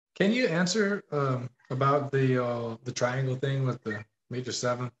Can you answer about the triangle thing with the major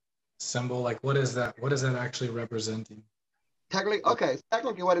seventh symbol? Like, what is that? What is that actually representing? Technically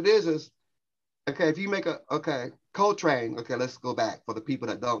what it is okay, if you make Coltrane, okay, let's go back for the people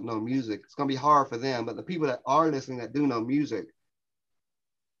that don't know music. It's gonna be hard for them, but the people that are listening that do know music,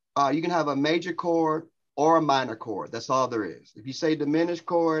 you can have a major chord or a minor chord. That's all there is. If you say diminished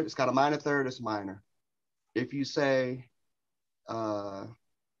chord, it's got a minor third, it's minor. If you say uh,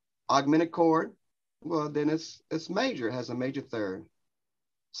 augmented chord, well, then it's major, it has a major third.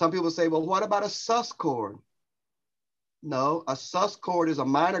 Some people say, well, what about a sus chord? No, a sus chord is a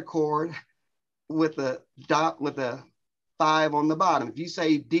minor chord with a dot with a five on the bottom. If you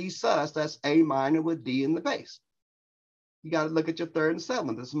say D sus, that's A minor with D in the bass. You got to look at your third and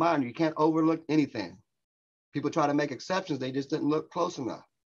seventh. It's minor. You can't overlook anything. People try to make exceptions. They just didn't look close enough.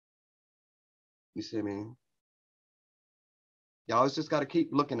 You see what I mean? You always just got to keep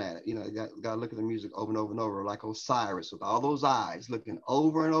looking at it. You know, you got to look at the music over and over and over, like Osiris with all those eyes looking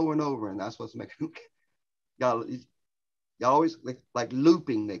over and over and over. And that's what's making you always like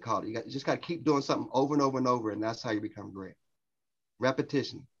looping, they call it. You just got to keep doing something over and over and over. And that's how you become great.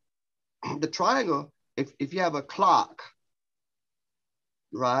 Repetition. The triangle, if you have a clock,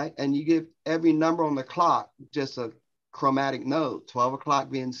 right, and you give every number on the clock just a chromatic note, 12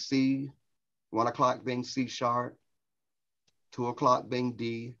 o'clock being C, 1 o'clock being C sharp, 2 o'clock being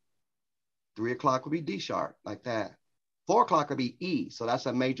D, 3 o'clock would be D sharp, like that. 4 o'clock would be E, so that's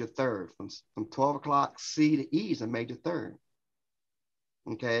a major third. From 12 o'clock, C to E is a major third.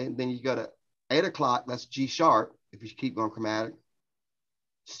 Okay, then you go to 8 o'clock, that's G sharp, if you keep going chromatic.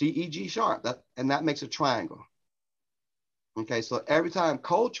 C, E, G sharp, that makes a triangle. Okay, so every time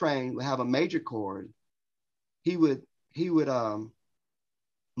Coltrane would have a major chord, he would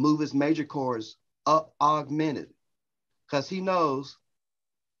move his major chords up augmented, because he knows.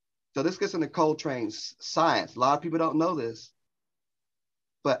 So this gets into Coltrane's science. A lot of people don't know this,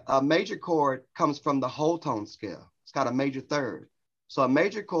 but a major chord comes from the whole tone scale. It's got a major third. So a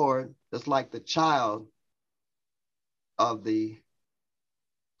major chord is like the child of the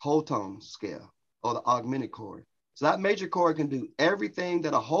whole tone scale or the augmented chord. So that major chord can do everything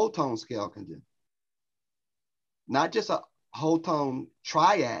that a whole tone scale can do. Not just a whole tone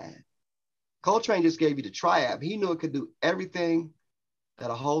triad. Coltrane just gave you the triad, but he knew it could do everything that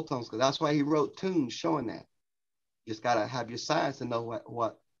a whole tone scale. That's why he wrote tunes showing that. You just gotta have your science to know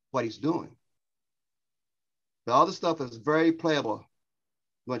what he's doing. But all this stuff is very playable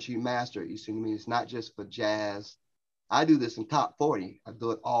once you master it. You see what I mean? It's not just for jazz. I do this in top 40. I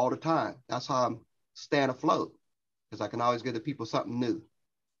do it all the time. That's how I'm staying afloat, because I can always give the people something new.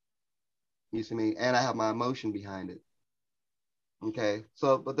 You see me? And I have my emotion behind it. Okay.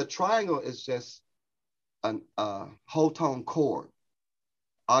 So, but the triangle is just a whole tone chord,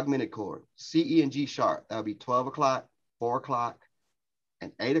 augmented chord, C, E, and G sharp. That would be 12 o'clock, 4 o'clock,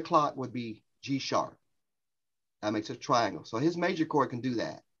 and 8 o'clock would be G sharp. That makes a triangle. So his major chord can do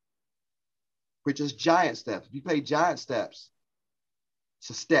that, which is giant steps. If you play giant steps,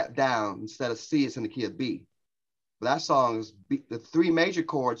 it's a step down. Instead of C, it's in the key of B. But that song is B, the three major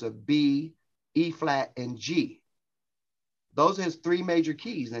chords of B, E flat, and G. Those are his three major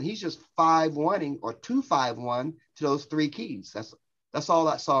keys. And he's just 5-1ing or 2-5-1 to those three keys. That's all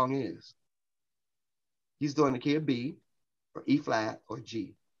that song is. He's doing the key of B or E flat or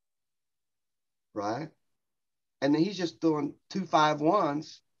G. Right? And then he's just doing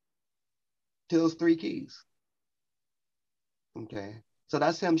 2-5-1s to those three keys. Okay. So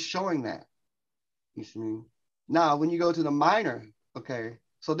that's him showing that. You see me? Now, when you go to the minor, okay,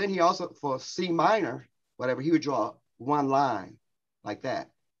 so then he also, for C minor, whatever, he would draw one line like that.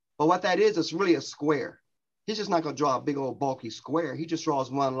 But what that is, it's really a square. He's just not going to draw a big old bulky square. He just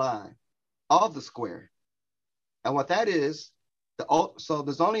draws one line of the square. And what that is, so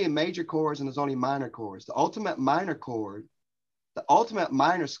there's only major chords and there's only minor chords. The ultimate minor chord, the ultimate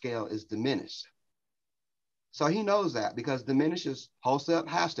minor scale is diminished. So he knows that, because diminished is whole step,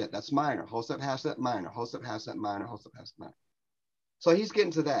 half step, that's minor, whole step, half step, minor, whole step, half step, minor, whole step, half step, minor. So he's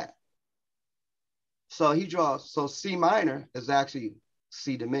getting to that. So he draws, so C minor is actually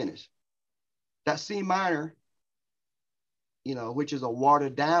C diminished. That C minor, you know, which is a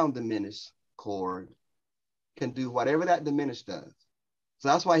watered down diminished chord, can do whatever that diminished does. So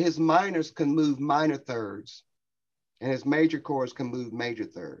that's why his minors can move minor thirds and his major chords can move major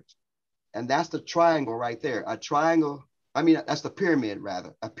thirds. And that's the triangle right there. A triangle, I mean, that's the pyramid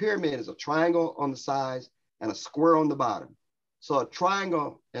rather. A pyramid is a triangle on the sides and a square on the bottom. So a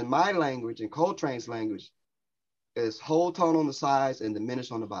triangle in my language, in Coltrane's language, is whole tone on the sides and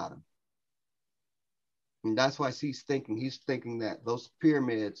diminished on the bottom. And that's why he's thinking that those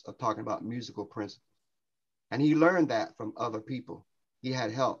pyramids are talking about musical principles. And he learned that from other people. He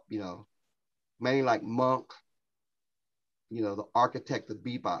had help, mainly like Monk, the architect of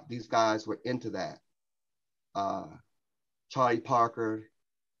bebop. These guys were into that. Charlie Parker,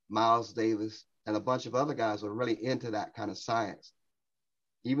 Miles Davis, and a bunch of other guys were really into that kind of science.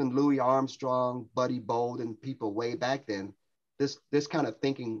 Even Louis Armstrong, Buddy Bolden, people way back then, this kind of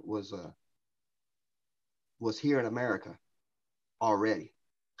thinking was here in America already.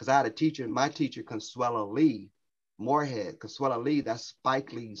 Because I had a teacher, my teacher, Consuelo Lee, Moorhead. Consuelo Lee, that's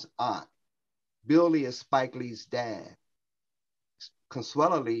Spike Lee's aunt. Bill Lee is Spike Lee's dad.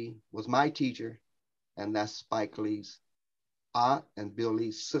 Consuelo Lee was my teacher, and that's Spike Lee's aunt and Bill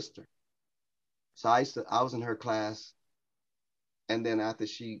Lee's sister. So I was in her class, and then after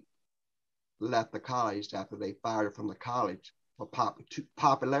she left the college, after they fired her from the college for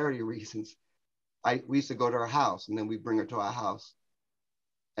popularity reasons, we used to go to her house, and then we bring her to our house,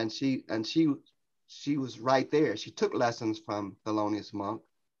 and she was right there. She took lessons from Thelonious Monk.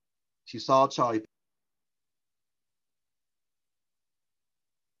 She saw Charlie.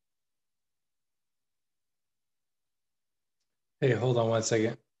 Hey, hold on one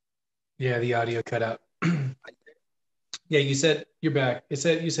second. Yeah, the audio cut out. Yeah, you said you're back. You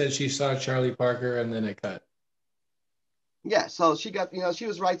said she saw Charlie Parker and then it cut. Yeah, so she got, she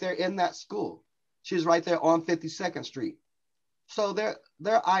was right there in that school. She was right there on 52nd Street. So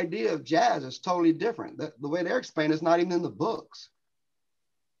their idea of jazz is totally different. The way they're explaining is not even in the books.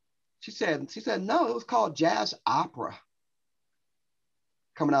 She said, no, it was called jazz opera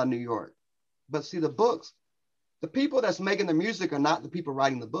coming out of New York. But see, the books, the people that's making the music are not the people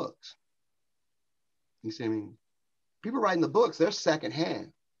writing the books. You see what I mean? People writing the books, they're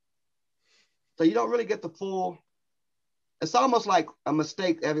secondhand. So you don't really get the full, it's almost like a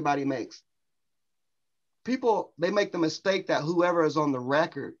mistake everybody makes. People, they make the mistake that whoever is on the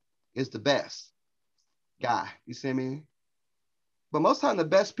record is the best guy. You see what I mean? But most of the time, the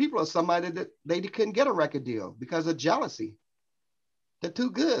best people are somebody that they couldn't get a record deal because of jealousy. They're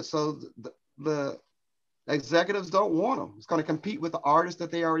too good. So the executives don't want them. It's going to compete with the artists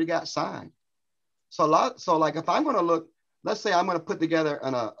that they already got signed. So like if I'm going to look, let's say I'm going to put together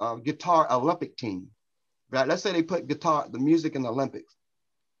a guitar Olympic team, right? Let's say they put the music in the Olympics,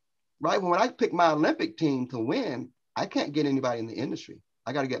 right? When I pick my Olympic team to win, I can't get anybody in the industry.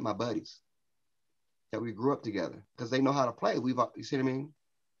 I got to get my buddies that we grew up together because they know how to play. You see what I mean?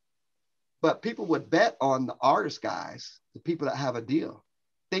 But people would bet on the artist guys, the people that have a deal,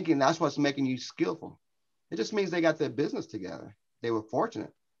 thinking that's what's making you skillful. It just means they got their business together. They were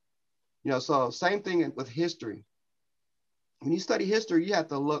fortunate. So same thing with history. When you study history, you have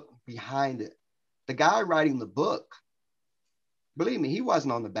to look behind it. The guy writing the book, believe me, he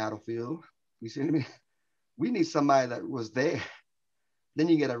wasn't on the battlefield. You see what I mean? We need somebody that was there. Then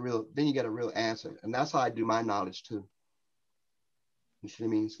you get a real answer. And that's how I do my knowledge too. You see what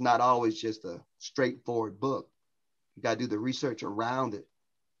I mean? It's not always just a straightforward book. You got to do the research around it.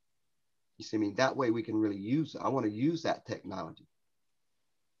 You see what I mean? That way we can really use it. I want to use that technology.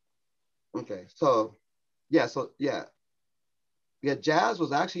 Okay, yeah, jazz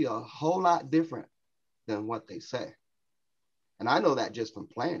was actually a whole lot different than what they say. And I know that just from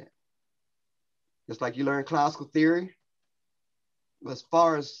playing it. Just like you learn classical theory, as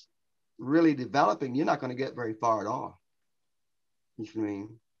far as really developing, you're not going to get very far at all. You know what I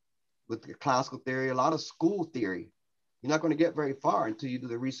mean? With the classical theory, a lot of school theory, you're not going to get very far until you do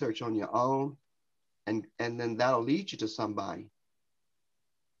the research on your own, and then that'll lead you to somebody.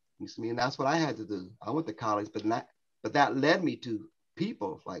 You see me? And that's what I had to do. I went to college, but that led me to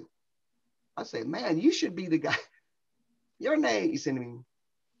people like, I say, man, you should be the guy. Your name, you see me?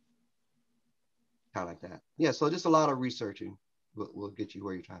 Kind of like that. Yeah, so just a lot of researching will get you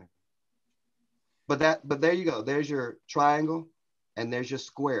where you're trying to. But there you go. There's your triangle, and there's your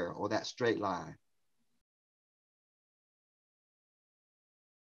square or that straight line.